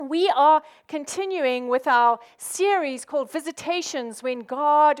We are continuing with our series called Visitations, when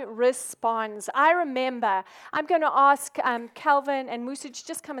God responds. I remember, I'm going to ask Calvin and Musa to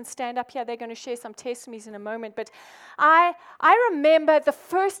just come and stand up here. They're going to share some testimonies in a moment. But I remember the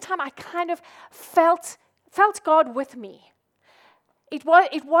first time I kind of felt God with me. It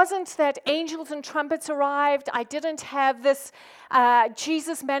wasn't that angels and trumpets arrived. I didn't have this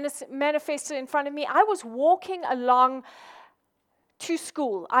Jesus manifested in front of me. I was walking along to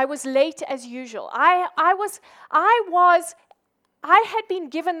school. I was late as usual. I had been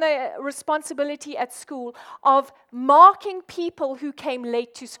given the responsibility at school of marking people who came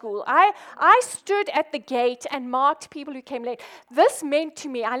late to school. I stood at the gate and marked people who came late. This meant to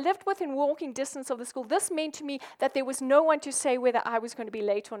me, I lived within walking distance of the school. This meant to me that there was no one to say whether I was going to be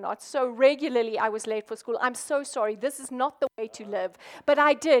late or not. So regularly I was late for school. I'm so sorry. This is not the way to live. But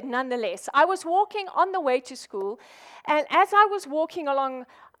I did nonetheless. I was walking on the way to school. And as I was walking along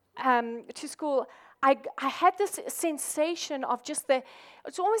to school, I had this sensation of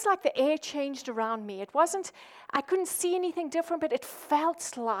it's almost like the air changed around me. I couldn't see anything different, but it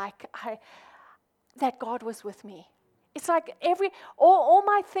felt like that God was with me. It's like all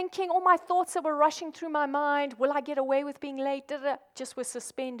my thinking, all my thoughts that were rushing through my mind, will I get away with being late, just was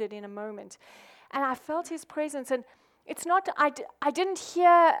suspended in a moment. And I felt His presence, and it's not, I didn't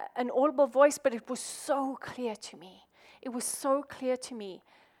hear an audible voice, but it was so clear to me. It was so clear to me.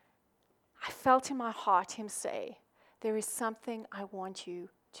 I felt in my heart Him say, there is something I want you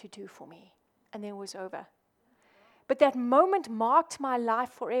to do for me. And then it was over. But that moment marked my life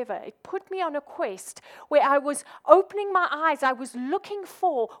forever. It put me on a quest where I was opening my eyes. I was looking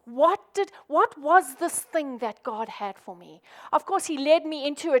for what was this thing that God had for me. Of course, He led me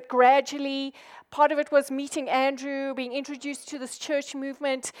into it gradually. Part of it was meeting Andrew, being introduced to this church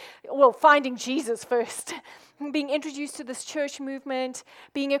movement. Well, finding Jesus first. Being introduced to this church movement,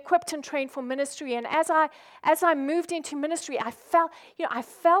 being equipped and trained for ministry. And as I moved into ministry, I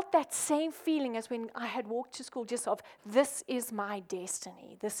felt that same feeling as when I had walked to school, just of, this is my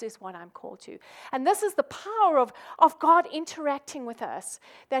destiny. This is what I'm called to. And this is the power of God interacting with us,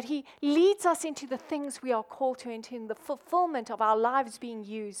 that He leads us into the things we are called to, into the fulfillment of our lives being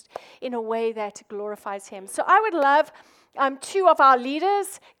used in a way that glorifies Him. So I would love two of our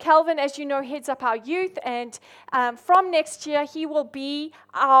leaders. Calvin, as you know, heads up our youth, and from next year, he will be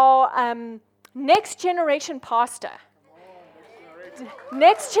our next generation pastor.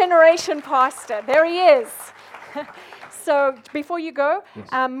 Next generation pastor. There he is. So before you go,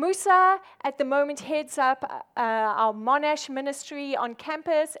 yes. Musa at the moment heads up our Monash ministry on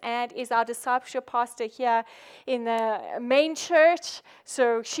campus and is our discipleship pastor here in the main church.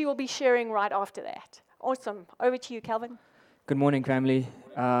 So she will be sharing right after that. Awesome. Over to you, Calvin. Good morning, family.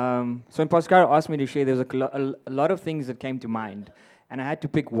 So when Pascal asked me to share, there was a lot of things that came to mind. And I had to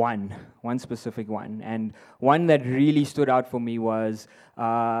pick one specific one. And one that really stood out for me was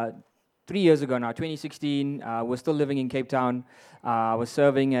 3 years ago now, 2016, we're still living in Cape Town. I was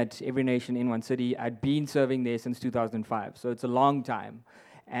serving at Every Nation in one city. I'd been serving there since 2005, so it's a long time.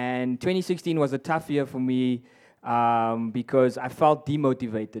 And 2016 was a tough year for me because I felt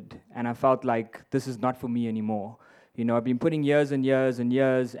demotivated, and I felt like this is not for me anymore. You know, I've been putting years and years and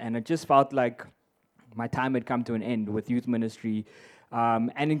years, and it just felt like my time had come to an end with youth ministry.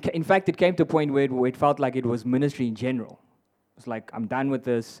 And in fact, it came to a point where it felt like it was ministry in general. It's like, I'm done with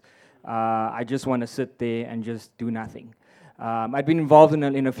this. I just want to sit there and just do nothing. I'd been involved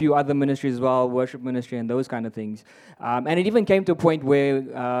in a few other ministries as well, worship ministry and those kind of things. And it even came to a point where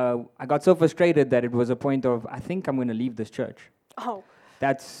I got so frustrated that it was a point of, I think I'm going to leave this church. Oh.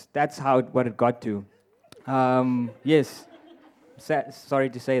 That's what it got to. Yes. Sorry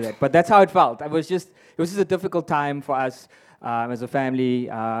to say that, but that's how it felt. It was just a difficult time for us as a family,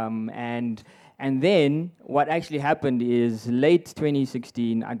 and then what actually happened is late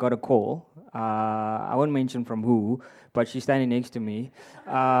 2016, I got a call. I won't mention from who, but she's standing next to me,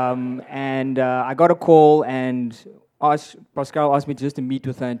 and I got a call and Pascal asked me just to meet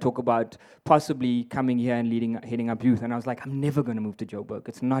with her and talk about possibly coming here and heading up youth. And I was like, I'm never going to move to Joburg.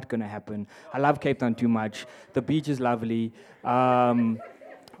 It's not going to happen. I love Cape Town too much. The beach is lovely.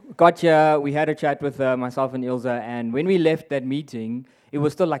 Got here, we had a chat with myself and Ilza, and when we left that meeting, it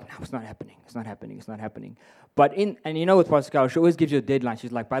was still like, no, it's not happening. But you know with Pascal, she always gives you a deadline.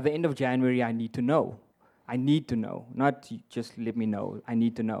 She's like, by the end of January, I need to know. Not just let me know. I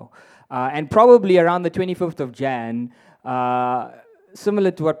need to know. And probably around the 25th of Jan,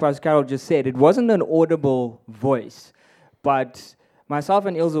 similar to what Pascal just said, it wasn't an audible voice, but myself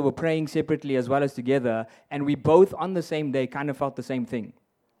and Ilza were praying separately as well as together, and we both on the same day kind of felt the same thing.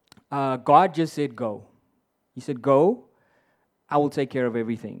 God just said, go. He said, go. I will take care of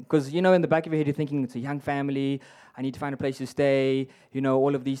everything. Because, in the back of your head, you're thinking, it's a young family, I need to find a place to stay,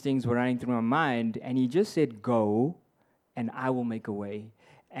 all of these things were running through my mind. And he just said, go, and I will make a way.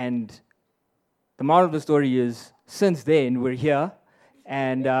 And the moral of the story is, since then, we're here.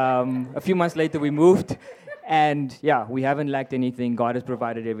 And a few months later, we moved. And yeah, we haven't lacked anything. God has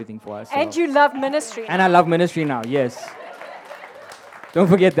provided everything for us. And you love ministry. And I love ministry now, yes. Don't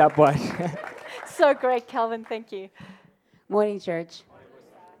forget that part. So great, Calvin. Thank you. Morning, church.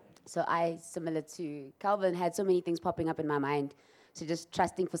 So I, similar to Calvin, had so many things popping up in my mind. So just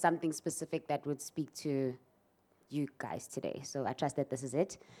trusting for something specific that would speak to you guys today. So I trust that this is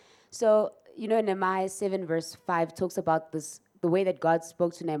it. So, Nehemiah 7 verse 5 talks about this, the way that God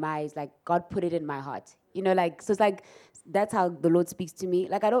spoke to Nehemiah is like, God put it in my heart. So it's like, that's how the Lord speaks to me.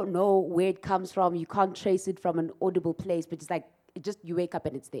 Like, I don't know where it comes from. You can't trace it from an audible place, but it's like, you wake up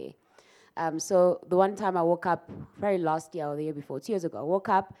and it's there. So the one time I woke up, probably last year or the year before, 2 years ago, I woke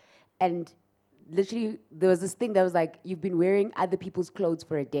up and literally there was this thing that was like, you've been wearing other people's clothes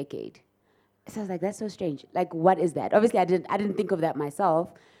for a decade. So I was like, that's so strange. Like, what is that? Obviously, I didn't think of that myself,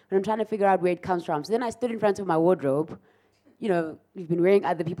 but I'm trying to figure out where it comes from. So then I stood in front of my wardrobe. We've been wearing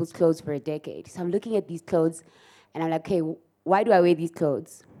other people's clothes for a decade. So I'm looking at these clothes and I'm like, okay, why do I wear these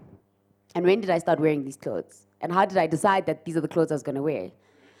clothes? And when did I start wearing these clothes? And how did I decide that these are the clothes I was going to wear?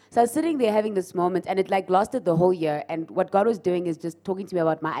 So I was sitting there having this moment, and it lasted the whole year. And what God was doing is just talking to me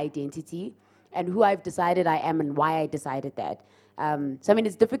about my identity and who I've decided I am and why I decided that. So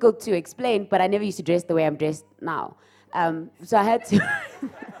it's difficult to explain, but I never used to dress the way I'm dressed now. So I had to,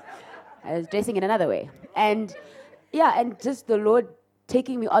 I was dressing in another way. And just the Lord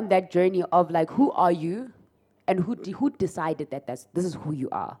taking me on that journey of who are you? And who decided that this is who you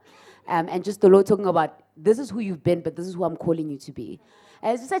are? And just the Lord talking about, this is who you've been, but this is who I'm calling you to be.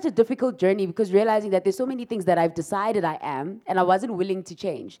 And it's such a difficult journey because realizing that there's so many things that I've decided I am, and I wasn't willing to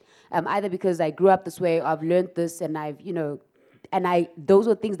change. Either because I grew up this way, or I've learned this, and those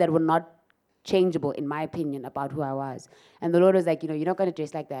were things that were not changeable, in my opinion, about who I was. And the Lord was like, you're not going to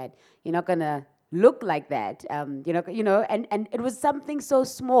dress like that. You're not going to look like that. And it was something so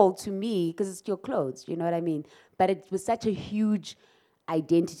small to me because it's your clothes, you know what I mean? But it was such a huge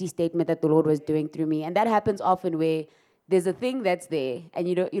identity statement that the Lord was doing through me. And that happens often where there's a thing that's there and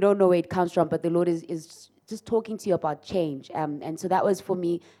you don't know where it comes from, but the Lord is just talking to you about change. And so that was for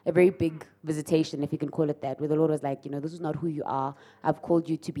me a very big visitation, if you can call it that, where the Lord was like, this is not who you are. I've called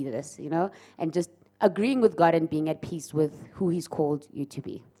you to be this, and just agreeing with God and being at peace with who He's called you to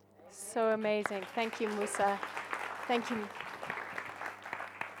be. So amazing. Thank you, Musa. Thank you.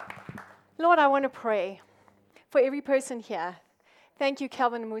 Lord, I want to pray for every person here. Thank you,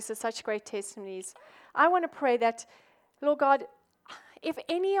 Calvin and Musa, such great testimonies. I want to pray that, Lord God, if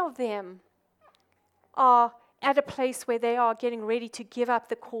any of them are at a place where they are getting ready to give up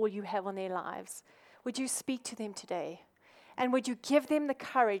the call you have on their lives, would you speak to them today? And would you give them the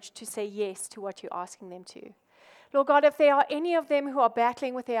courage to say yes to what you're asking them to? Lord God, if there are any of them who are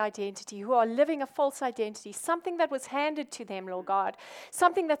battling with their identity, who are living a false identity, something that was handed to them, Lord God,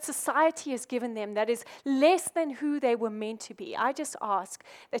 something that society has given them that is less than who they were meant to be, I just ask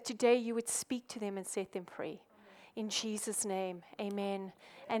that today you would speak to them and set them free. In Jesus' name, amen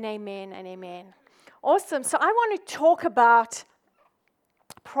and amen and amen. Awesome. So I want to talk about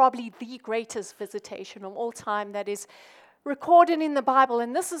probably the greatest visitation of all time that is recorded in the Bible.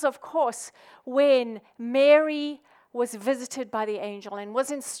 And this is, of course, when Mary was visited by the angel and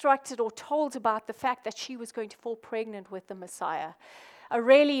was instructed or told about the fact that she was going to fall pregnant with the Messiah. A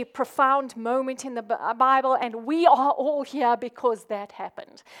really profound moment in the Bible, and we are all here because that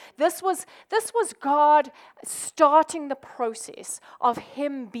happened. This was God starting the process of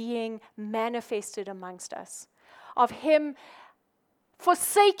Him being manifested amongst us, of Him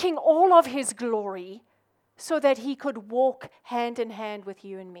forsaking all of His glory so that He could walk hand in hand with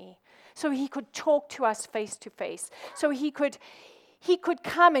you and me, so He could talk to us face to face, so He could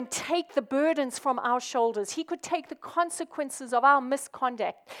come and take the burdens from our shoulders. He could take the consequences of our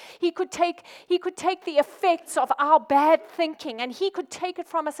misconduct. He could take the effects of our bad thinking, and He could take it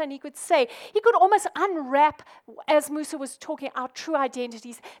from us, and He could say, He could almost unwrap, as Musa was talking, our true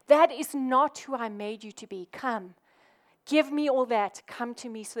identities. That is not who I made you to be. Come. Give me all that. Come to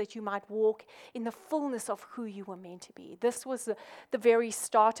me so that you might walk in the fullness of who you were meant to be. This was the very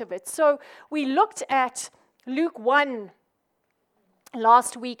start of it. So we looked at Luke 1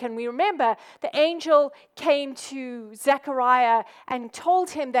 last week, and we remember the angel came to Zechariah and told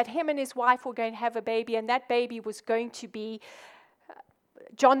him that him and his wife were going to have a baby, and that baby was going to be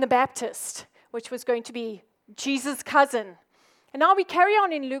John the Baptist, which was going to be Jesus' cousin. And now we carry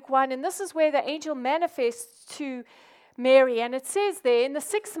on in Luke 1, and this is where the angel manifests to Mary. And it says there, in the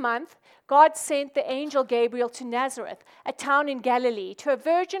 6th month, God sent the angel Gabriel to Nazareth, a town in Galilee, to a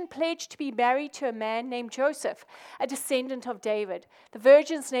virgin pledged to be married to a man named Joseph, a descendant of David. The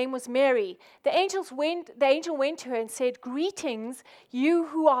virgin's name was Mary. The angel went to her and said, "Greetings, you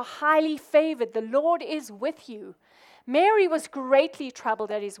who are highly favored. The Lord is with you." Mary was greatly troubled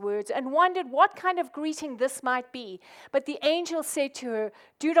at his words and wondered what kind of greeting this might be. But the angel said to her,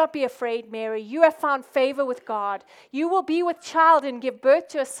 "Do not be afraid, Mary. You have found favor with God. You will be with child and give birth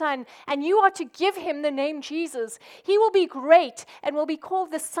to a son, and you are to give him the name Jesus. He will be great and will be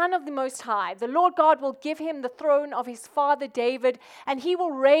called the Son of the Most High. The Lord God will give him the throne of his father David, and he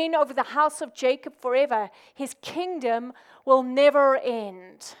will reign over the house of Jacob forever. His kingdom will never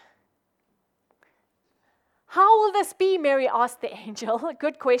end." "How will this be?" Mary asked the angel.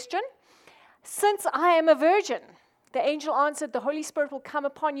 Good question. "Since I am a virgin." The angel answered, "The Holy Spirit will come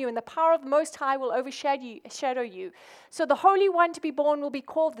upon you, and the power of the Most High will overshadow you. So the Holy One to be born will be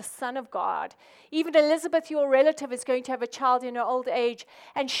called the Son of God. Even Elizabeth, your relative, is going to have a child in her old age,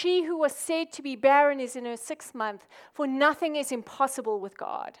 and she who was said to be barren is in her 6th month, for nothing is impossible with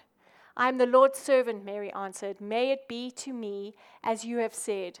God." "I am the Lord's servant," Mary answered. "May it be to me as you have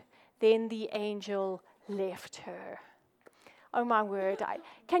said." Then the angel left her. Oh my word.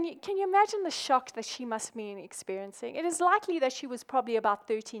 Can you imagine the shock that she must have been experiencing? It is likely that she was probably about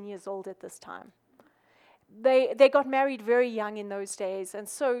 13 years old at this time. They got married very young in those days, and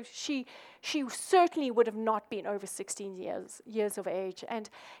so she certainly would have not been over 16 years of age. And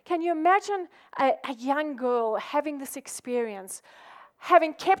can you imagine a young girl having this experience,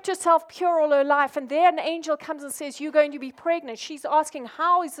 having kept herself pure all her life, and there an angel comes and says, "You're going to be pregnant." She's asking,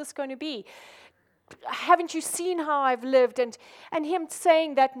 "How is this going to be? Haven't you seen how I've lived?" And him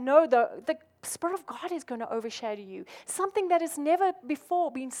saying that, "No, the Spirit of God is going to overshadow you." Something that has never before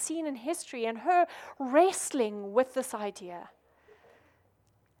been seen in history, and her wrestling with this idea.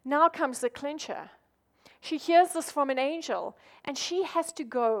 Now comes the clincher. She hears this from an angel, and she has to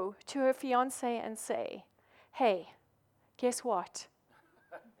go to her fiancé and say, "Hey, guess what?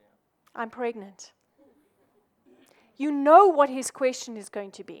 I'm pregnant." You know what his question is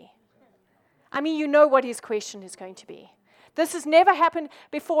going to be. I mean, you know what his question is going to be. This has never happened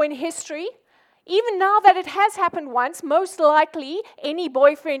before in history. Even now that it has happened once, most likely any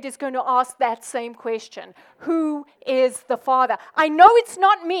boyfriend is going to ask that same question. Who is the father? I know it's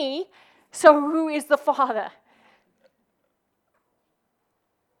not me, so who is the father?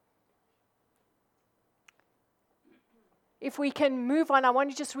 If we can move on, I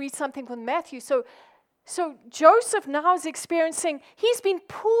want to just read something from Matthew. So Joseph now is experiencing, he's been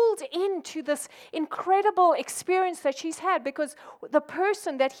pulled into this incredible experience that she's had, because the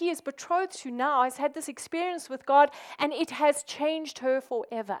person that he is betrothed to now has had this experience with God, and it has changed her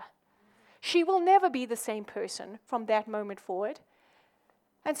forever. She will never be the same person from that moment forward.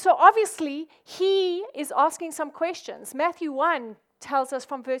 And so obviously he is asking some questions. Matthew 1 tells us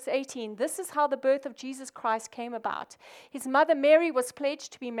from verse 18, "This is how the birth of Jesus Christ came about. His mother Mary was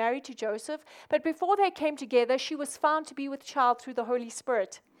pledged to be married to Joseph, but before they came together, she was found to be with child through the Holy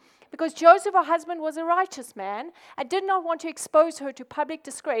Spirit. Because Joseph, her husband, was a righteous man and did not want to expose her to public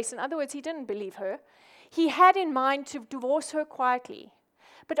disgrace," in other words, he didn't believe her, "he had in mind to divorce her quietly.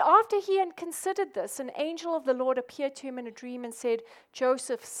 But after he had considered this, an angel of the Lord appeared to him in a dream and said,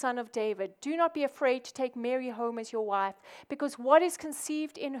 'Joseph, son of David, do not be afraid to take Mary home as your wife, because what is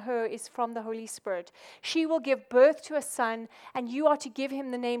conceived in her is from the Holy Spirit. She will give birth to a son, and you are to give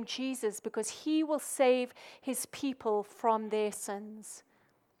him the name Jesus, because he will save his people from their sins.'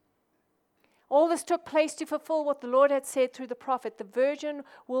 All this took place to fulfill what the Lord had said through the prophet. The virgin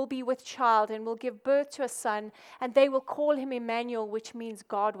will be with child and will give birth to a son, and they will call him Emmanuel, which means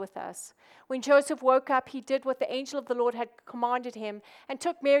God with us." When Joseph woke up, he did what the angel of the Lord had commanded him and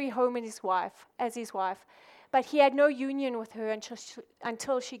took Mary home as his wife. But he had no union with her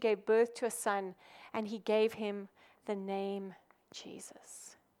until she gave birth to a son, and he gave him the name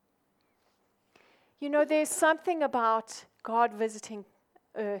Jesus. You know, there's something about God visiting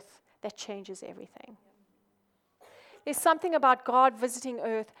earth that changes everything. There's something about God visiting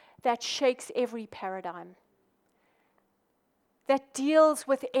earth that shakes every paradigm, that deals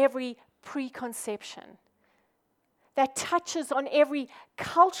with every preconception, that touches on every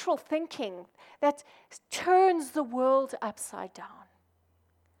cultural thinking, that turns the world upside down.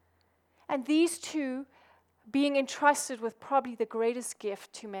 And these two, being entrusted with probably the greatest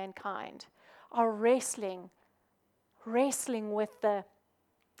gift to mankind, are wrestling with the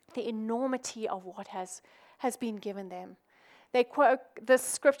enormity of what has been given them. This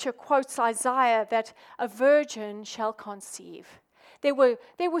scripture quotes Isaiah that a virgin shall conceive. There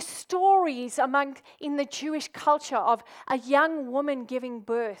were stories in the Jewish culture of a young woman giving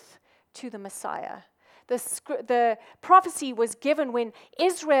birth to the Messiah. The prophecy was given when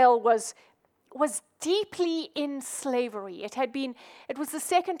Israel was deeply in slavery. It was the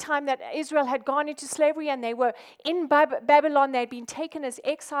second time that Israel had gone into slavery, and they were in Babylon. They had been taken as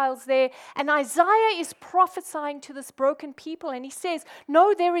exiles there. And Isaiah is prophesying to this broken people, and he says,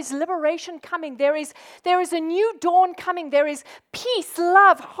 no, there is liberation coming. There is a new dawn coming. There is peace,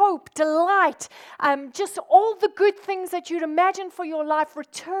 love, hope, delight, just all the good things that you'd imagine for your life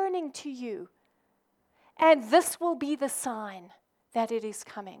returning to you. And this will be the sign that it is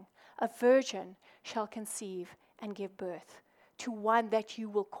coming. A virgin shall conceive and give birth to one that you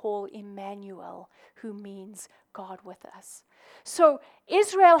will call Emmanuel, who means God with us. So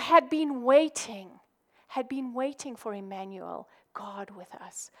Israel had been waiting for Emmanuel, God with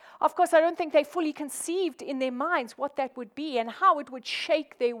us. Of course, I don't think they fully conceived in their minds what that would be and how it would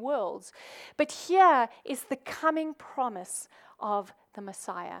shake their worlds. But here is the coming promise of the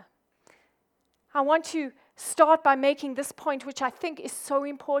Messiah. I want to start by making this point, which I think is so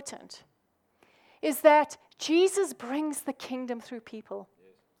important, is that Jesus brings the kingdom through people.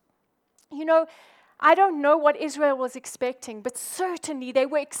 You know, I don't know what Israel was expecting, but certainly they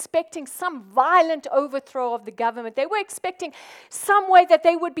were expecting some violent overthrow of the government. They were expecting some way that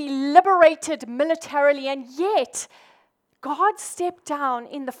they would be liberated militarily, and yet God stepped down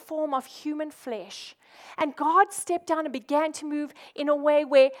in the form of human flesh. And God stepped down and began to move in a way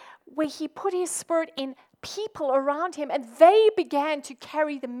where he put his spirit in people around him, and they began to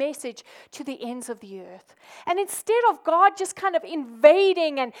carry the message to the ends of the earth. And instead of God just kind of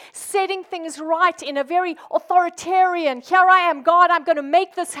invading and setting things right in a very authoritarian, here I am, God, I'm going to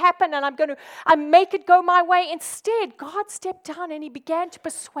make this happen and I make it go my way. Instead, God stepped down and he began to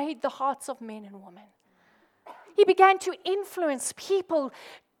persuade the hearts of men and women. He began to influence people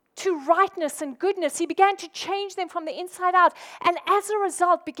to rightness and goodness. He began to change them from the inside out, and as a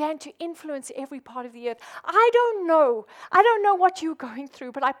result began to influence every part of the earth. I don't know what you're going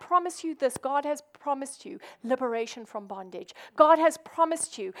through, but I promise you this: God has promised you liberation from bondage. God has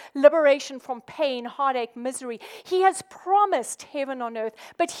promised you liberation from pain, heartache, misery. He has promised heaven on earth.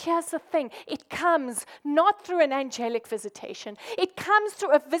 But here's the thing: it comes not through an angelic visitation. It comes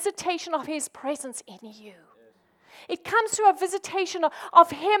through a visitation of his presence in you. It comes through a visitation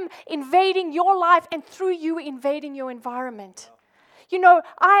of him invading your life and through you invading your environment. You know,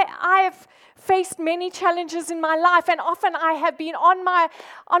 I have faced many challenges in my life, and often I have been on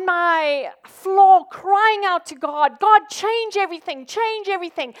my floor crying out to God, God, change everything,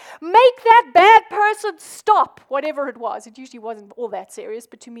 make that bad person stop, whatever it was. It usually wasn't all that serious,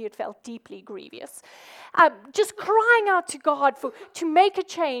 but to me it felt deeply grievous. Just crying out to God to make a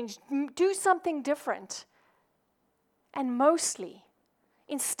change, do something different. And mostly,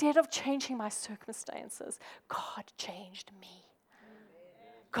 instead of changing my circumstances, God changed me.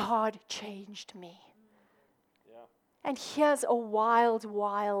 God changed me. Yeah. And here's a wild,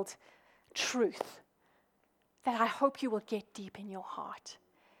 wild truth that I hope you will get deep in your heart,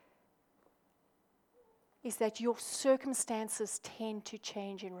 is that your circumstances tend to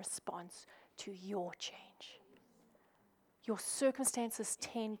change in response to your change. Your circumstances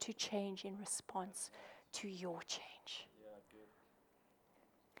tend to change in response to your change.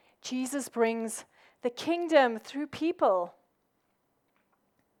 Jesus brings the kingdom through people.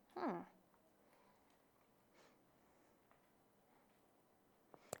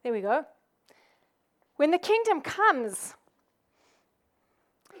 There we go. When the kingdom comes,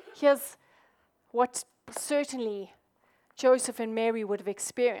 here's what certainly Joseph and Mary would have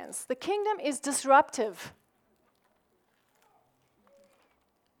experienced. The kingdom is disruptive.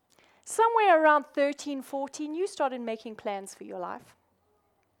 Somewhere around 13, 14, you started making plans for your life.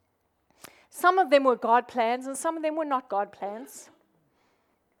 Some of them were God plans, and some of them were not God plans.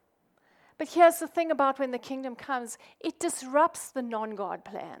 But here's the thing about when the kingdom comes: it disrupts the non-God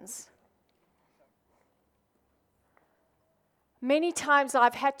plans. Many times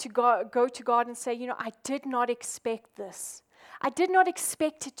I've had to go to God and say, I did not expect this. I did not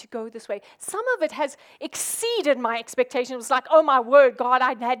expect it to go this way. Some of it has exceeded my expectation. It was like, oh my word, God,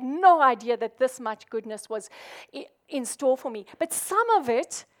 I had no idea that this much goodness was in store for me. But some of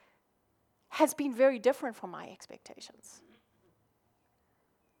it has been very different from my expectations.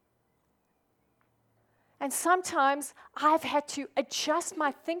 And sometimes I've had to adjust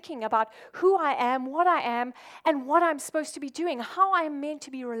my thinking about who I am, and what I'm supposed to be doing, how I am meant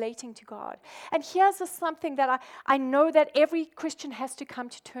to be relating to God. And here's something that I know that every Christian has to come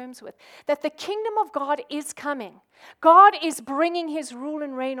to terms with, that the kingdom of God is coming. God is bringing his rule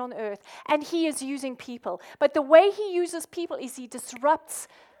and reign on earth, and he is using people. But the way he uses people is he disrupts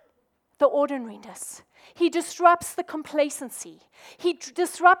the ordinariness. He disrupts the complacency. He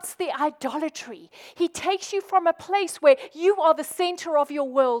disrupts the idolatry. He takes you from a place where you are the center of your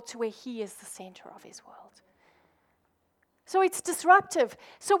world to where he is the center of his world. So it's disruptive.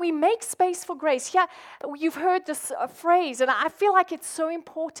 So we make space for grace. Yeah, you've heard this phrase, and I feel like it's so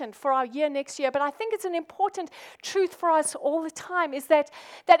important for our year next year, but I think it's an important truth for us all the time, is that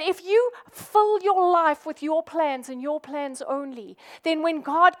if you fill your life with your plans and your plans only, then when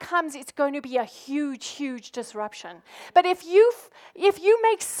God comes, it's going to be a huge, huge disruption. But if you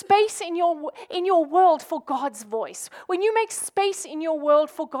make space in your world for God's voice, when you make space in your world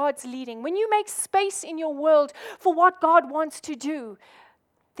for God's leading, when you make space in your world for what God wants to do,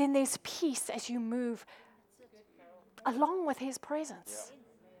 then there's peace as you move along with his presence.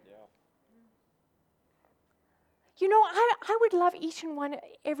 You know, I would love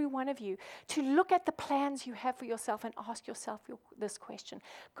every one of you to look at the plans you have for yourself and ask yourself this question: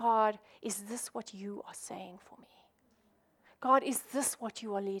 God, is this what you are saying for me? God, is this what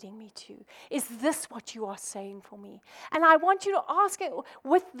you are leading me to? Is this what you are saying for me? And I want you to ask it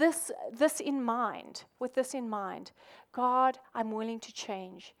with this in mind. With this in mind, God, I'm willing to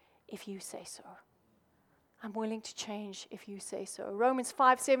change if you say so. I'm willing to change if you say so. Romans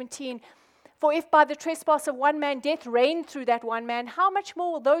 5:17. For if by the trespass of one man death reigned through that one man, how much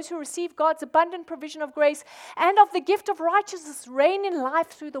more will those who receive God's abundant provision of grace and of the gift of righteousness reign in life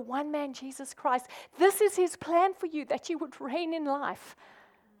through the one man, Jesus Christ? This is his plan for you, that you would reign in life.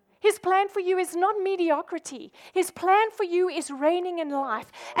 His plan for you is not mediocrity. His plan for you is reigning in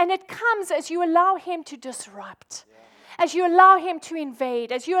life. And it comes as you allow him to disrupt, as you allow him to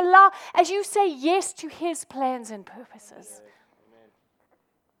invade, as you say yes to his plans and purposes.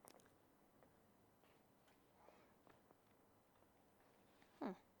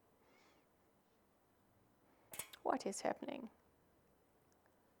 What is happening?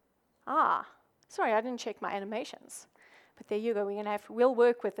 Sorry, I didn't check my animations. But there you go, we'll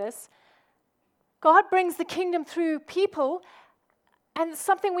work with this. God brings the kingdom through people, and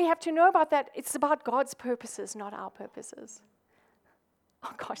something we have to know about that, it's about God's purposes, not our purposes.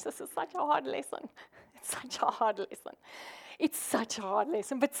 Oh gosh, this is such a hard lesson. It's such a hard lesson. It's such a hard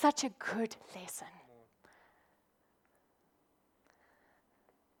lesson, but such a good lesson.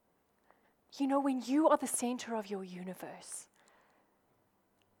 You know, when you are the center of your universe,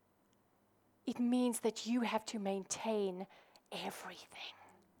 it means that you have to maintain everything.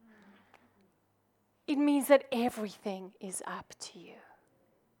 It means that everything is up to you.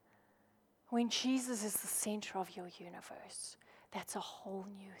 When Jesus is the center of your universe, that's a whole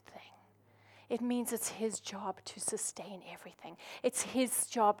new thing. It means it's his job to sustain everything. It's his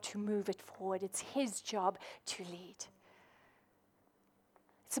job to move it forward. It's his job to lead.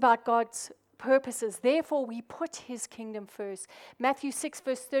 It's about God's purposes. Therefore, we put his kingdom first. Matthew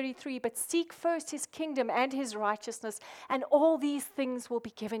 6:33, but seek first his kingdom and his righteousness, and all these things will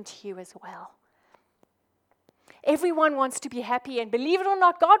be given to you as well. Everyone wants to be happy, and believe it or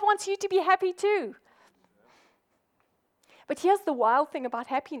not, God wants you to be happy too. But here's the wild thing about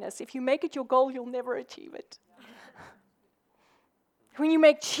happiness. If you make it your goal, you'll never achieve it. When you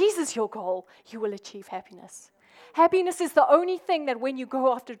make Jesus your goal, you will achieve happiness. Happiness is the only thing that when you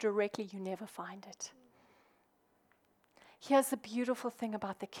go after directly, you never find it. Here's the beautiful thing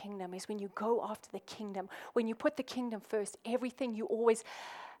about the kingdom is when you go after the kingdom, when you put the kingdom first, everything you always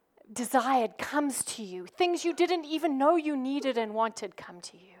desired comes to you. Things you didn't even know you needed and wanted come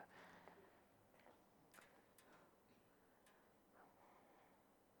to you.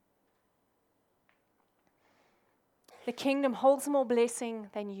 The kingdom holds more blessing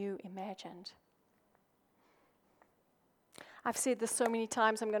than you imagined. I've said this so many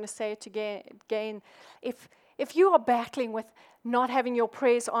times, I'm going to say it again. If you are battling with not having your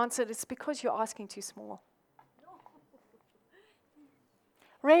prayers answered, it's because you're asking too small.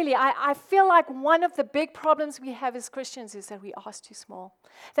 Really, I feel like one of the big problems we have as Christians is that we ask too small.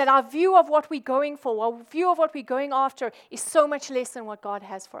 That our view of what we're going for, our view of what we're going after is so much less than what God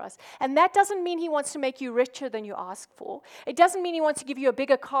has for us. And that doesn't mean he wants to make you richer than you ask for. It doesn't mean he wants to give you a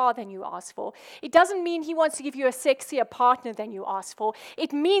bigger car than you ask for. It doesn't mean he wants to give you a sexier partner than you ask for.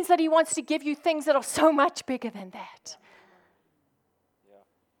 It means that he wants to give you things that are so much bigger than that.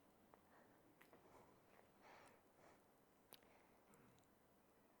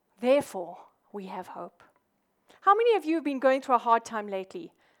 Therefore, we have hope. How many of you have been going through a hard time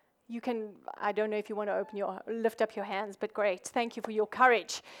lately? You can, I don't know if you want to lift up your hands, but great. Thank you for your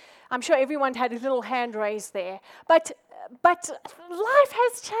courage. I'm sure everyone had a little hand raised there. But life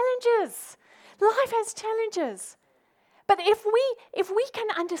has challenges. Life has challenges. But if we can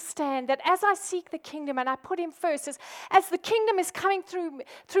understand that as I seek the kingdom and I put him first, as the kingdom is coming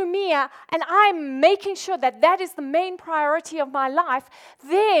through me and I'm making sure that is the main priority of my life,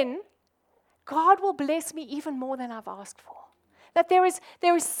 then God will bless me even more than I've asked for. That there is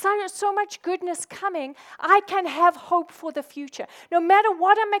so much goodness coming, I can have hope for the future. No matter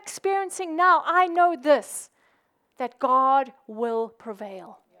what I'm experiencing now, I know this, that God will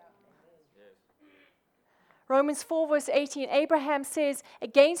prevail. Romans 4 verse 18, Abraham says,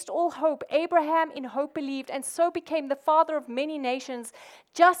 against all hope, Abraham in hope believed, and so became the father of many nations.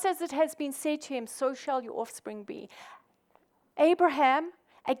 Just as it has been said to him, so shall your offspring be. Abraham,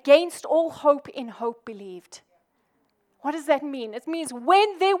 against all hope, in hope believed. What does that mean? It means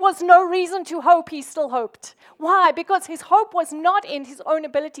when there was no reason to hope, he still hoped. Why? Because his hope was not in his own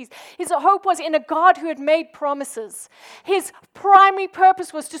abilities. His hope was in a God who had made promises. His primary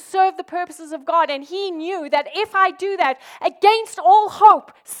purpose was to serve the purposes of God, and he knew that if I do that, against all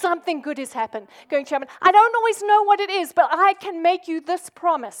hope, something good is going to happen. I don't always know what it is, but I can make you this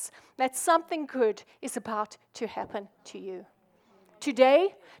promise that something good is about to happen to you.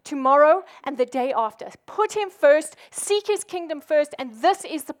 Today, tomorrow, and the day after. Put him first, seek his kingdom first, and this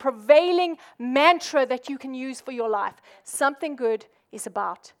is the prevailing mantra that you can use for your life. Something good is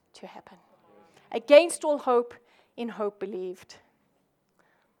about to happen. Against all hope, in hope believed.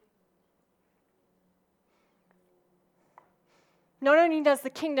 Not only does the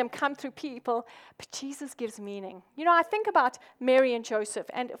kingdom come through people, but Jesus gives meaning. You know, I think about Mary and Joseph,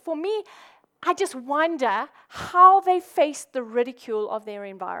 and for me, I just wonder how they faced the ridicule of their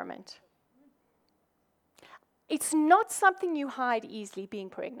environment. It's not something you hide easily,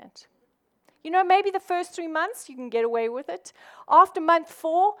 being pregnant. You know, maybe the first 3 months you can get away with it. After month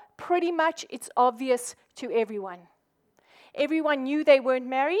 4, pretty much it's obvious to everyone. Everyone knew they weren't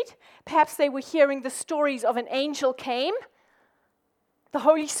married. Perhaps they were hearing the stories of an angel came. The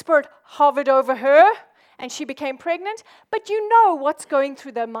Holy Spirit hovered over her, and she became pregnant. But you know what's going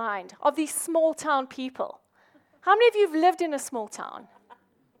through the mind of these small town people. How many of you have lived in a small town?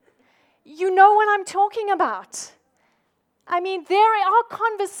 You know what I'm talking about. I mean, there are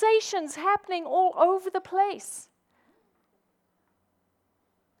conversations happening all over the place.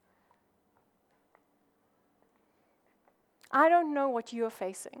 I don't know what you're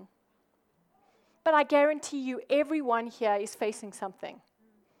facing, but I guarantee you everyone here is facing something.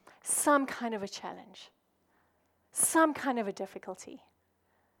 Some kind of a challenge. Some kind of a difficulty.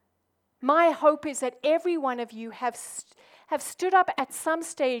 My hope is that every one of you have stood up at some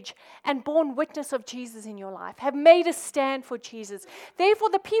stage and borne witness of Jesus in your life, have made a stand for Jesus. Therefore,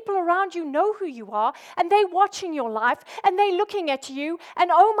 the people around you know who you are, and they're watching your life, and they're looking at you, and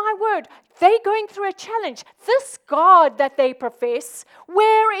oh my word, they're going through a challenge. This God that they profess,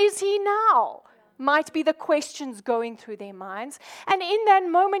 where is he now? Might be the questions going through their minds. And in that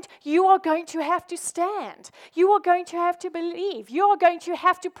moment, you are going to have to stand. You are going to have to believe. You are going to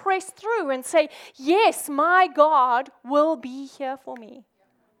have to press through and say, yes, my God will be here for me.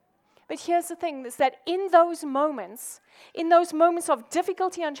 But here's the thing, is that in those moments of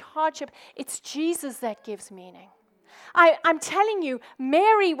difficulty and hardship, it's Jesus that gives meaning. I'm telling you,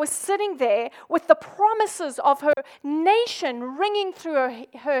 Mary was sitting there with the promises of her nation ringing through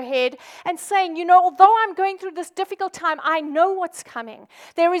her head and saying, you know, although I'm going through this difficult time, I know what's coming.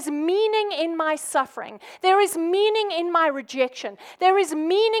 There is meaning in my suffering. There is meaning in my rejection. There is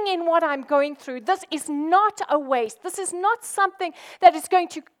meaning in what I'm going through. This is not a waste. This is not something that is going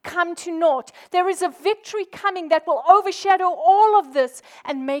to come to naught. There is a victory coming that will overshadow all of this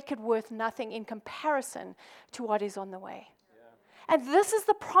and make it worth nothing in comparison to what is on the way. Yeah. And this is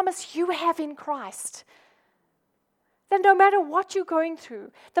the promise you have in Christ. That no matter what you're going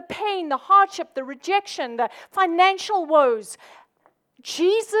through, the pain, the hardship, the rejection, the financial woes,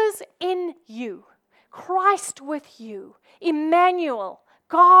 Jesus in you, Christ with you, Emmanuel,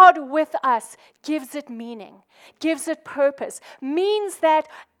 God with us, gives it meaning, gives it purpose, means that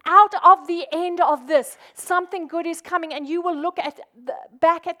out of the end of this, something good is coming, and you will look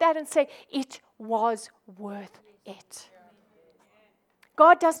back at that and say, it was worth it.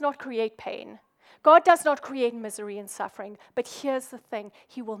 God does not create pain. God does not create misery and suffering. But here's the thing,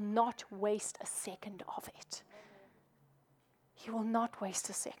 he will not waste a second of it. He will not waste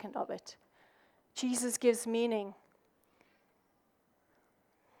a second of it. Jesus gives meaning.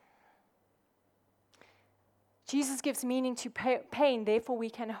 Jesus gives meaning to pain, therefore we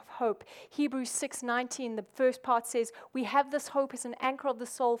can have hope. Hebrews 6:19, the first part says, we have this hope as an anchor of the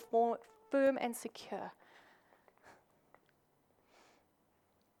soul, firm and secure.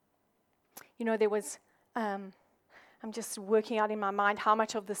 You know, there was, I'm just working out in my mind how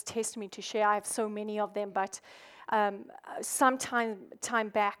much of this testimony to share. I have so many of them, but some time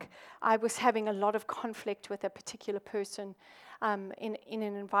back, I was having a lot of conflict with a particular person in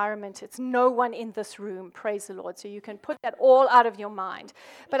an environment. It's no one in this room, praise the Lord, so you can put that all out of your mind.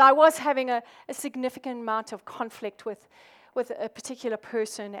 But I was having a significant amount of conflict with a particular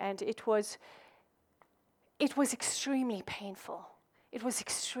person, and it was extremely painful. It was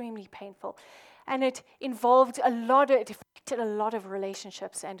extremely painful. And it affected a lot of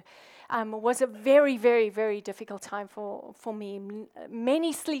relationships, and was a very, very, very difficult time for me.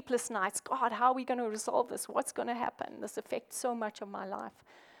 Many sleepless nights. God, how are we going to resolve this? What's going to happen? This affects so much of my life.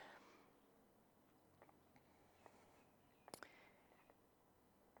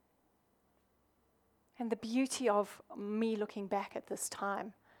 And the beauty of me looking back at this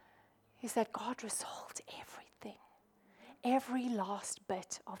time is that God resolved everything. Every last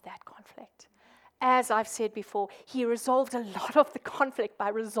bit of that conflict. As I've said before, He resolved a lot of the conflict by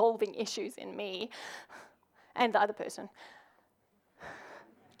resolving issues in me and the other person.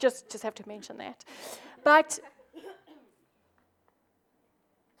 Just have to mention that. But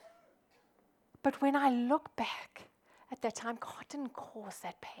when I look back at that time, God didn't cause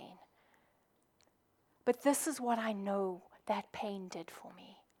that pain. But this is what I know that pain did for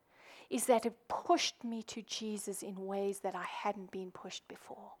me, is that it pushed me to Jesus in ways that I hadn't been pushed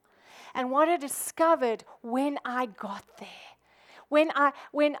before. And what I discovered when I got there, when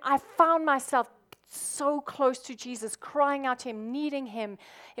I found myself so close to Jesus, crying out to Him, needing Him,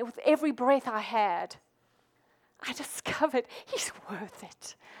 with every breath I had, I discovered He's worth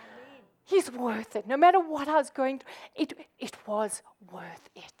it. Amen. He's worth it. No matter what I was going through, it was worth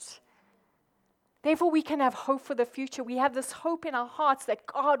it. Therefore, we can have hope for the future. We have this hope in our hearts that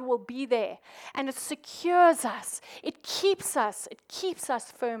God will be there. And it secures us. It keeps us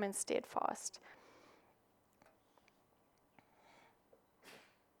firm and steadfast.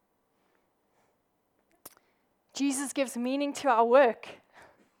 Jesus gives meaning to our work.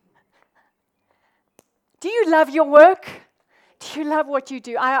 Do you love your work? Do you love what you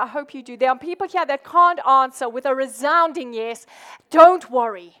do? I hope you do. There are people here that can't answer with a resounding yes. Don't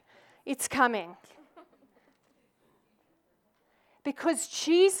worry. It's coming. Because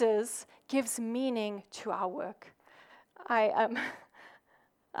Jesus gives meaning to our work. I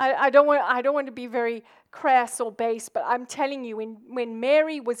don't want to be very crass or base, but I'm telling you, when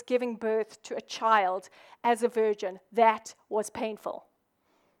Mary was giving birth to a child as a virgin, that was painful.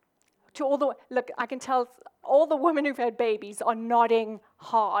 Look, I can tell all the women who've had babies are nodding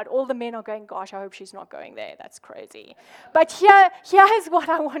hard. All the men are going, gosh, I hope she's not going there. That's crazy. But here's what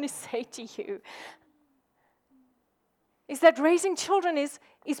I want to say to you. Is that raising children is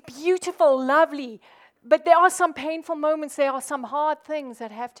beautiful, lovely, but there are some painful moments, there are some hard things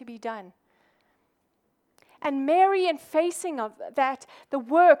that have to be done. And Mary, in facing of that, the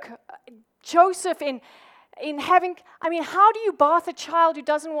work, Joseph in having, how do you bath a child who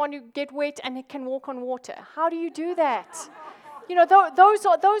doesn't want to get wet and it can walk on water? How do you do that? You know, those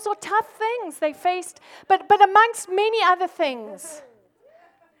are tough things they faced, but amongst many other things.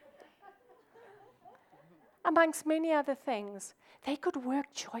 Amongst many other things, they could work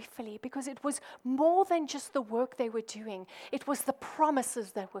joyfully because it was more than just the work they were doing. It was the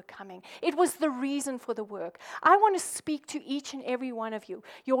promises that were coming. It was the reason for the work. I want to speak to each and every one of you.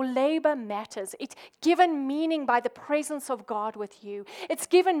 Your labor matters. It's given meaning by the presence of God with you. It's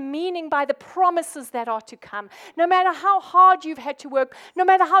given meaning by the promises that are to come. No matter how hard you've had to work, no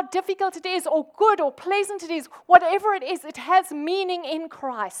matter how difficult it is or good or pleasant it is, whatever it is, it has meaning in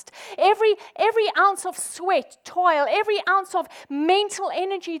Christ. Every ounce of sweat, toil, every ounce of mental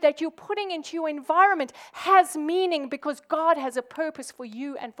energy that you're putting into your environment has meaning because God has a purpose for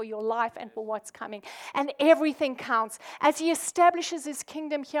you and for your life and for what's coming. And everything counts. As He establishes His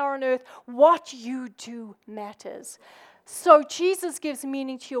kingdom here on earth, what you do matters. So Jesus gives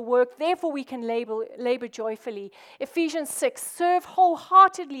meaning to your work, therefore we can labor joyfully. Ephesians 6, serve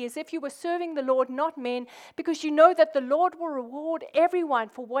wholeheartedly as if you were serving the Lord, not men, because you know that the Lord will reward everyone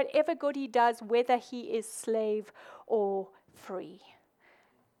for whatever good he does, whether he is slave or free.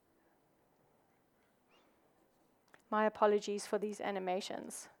 My apologies for these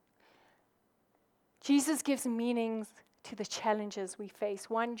animations. Jesus gives meanings to the challenges we face.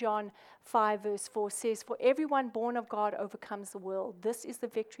 1 John 5 verse 4 says, for everyone born of God overcomes the world. This is the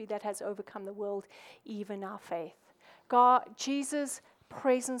victory that has overcome the world, even our faith. Jesus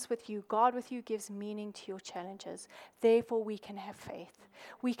presence with you, God with you, gives meaning to your challenges. Therefore, we can have faith.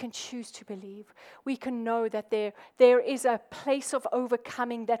 We can choose to believe. We can know that there is a place of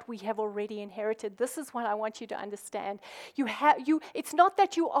overcoming that we have already inherited. This is what I want you to understand. It's not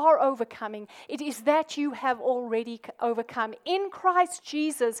that you are overcoming. It is that you have already overcome. In Christ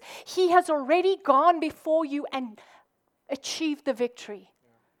Jesus, He has already gone before you and achieved the victory.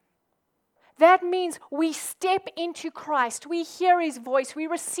 That means we step into Christ, we hear His voice, we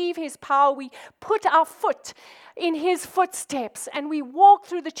receive His power, we put our foot in His footsteps, and we walk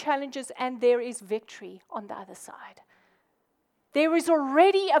through the challenges, and there is victory on the other side. There is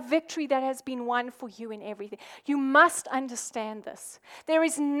already a victory that has been won for you in everything. You must understand this. There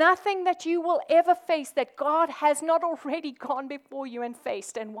is nothing that you will ever face that God has not already gone before you and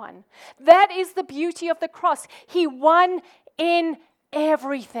faced and won. That is the beauty of the cross. He won in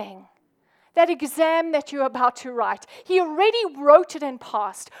everything. That exam that you're about to write, He already wrote it and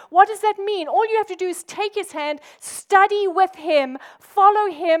passed. What does that mean? All you have to do is take His hand, study with Him,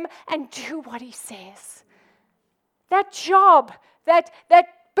 follow Him, and do what He says. That job, that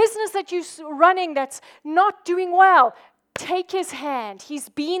business that you're running that's not doing well, take His hand. He's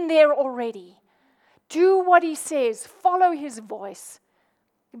been there already. Do what He says. Follow His voice.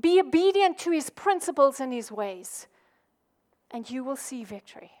 Be obedient to His principles and His ways. And you will see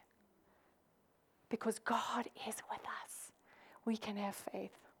victory. Because God is with us. We can have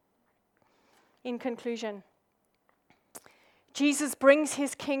faith. In conclusion, Jesus brings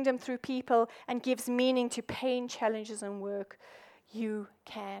His kingdom through people and gives meaning to pain, challenges, and work. You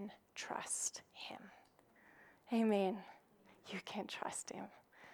can trust Him. Amen. You can trust Him.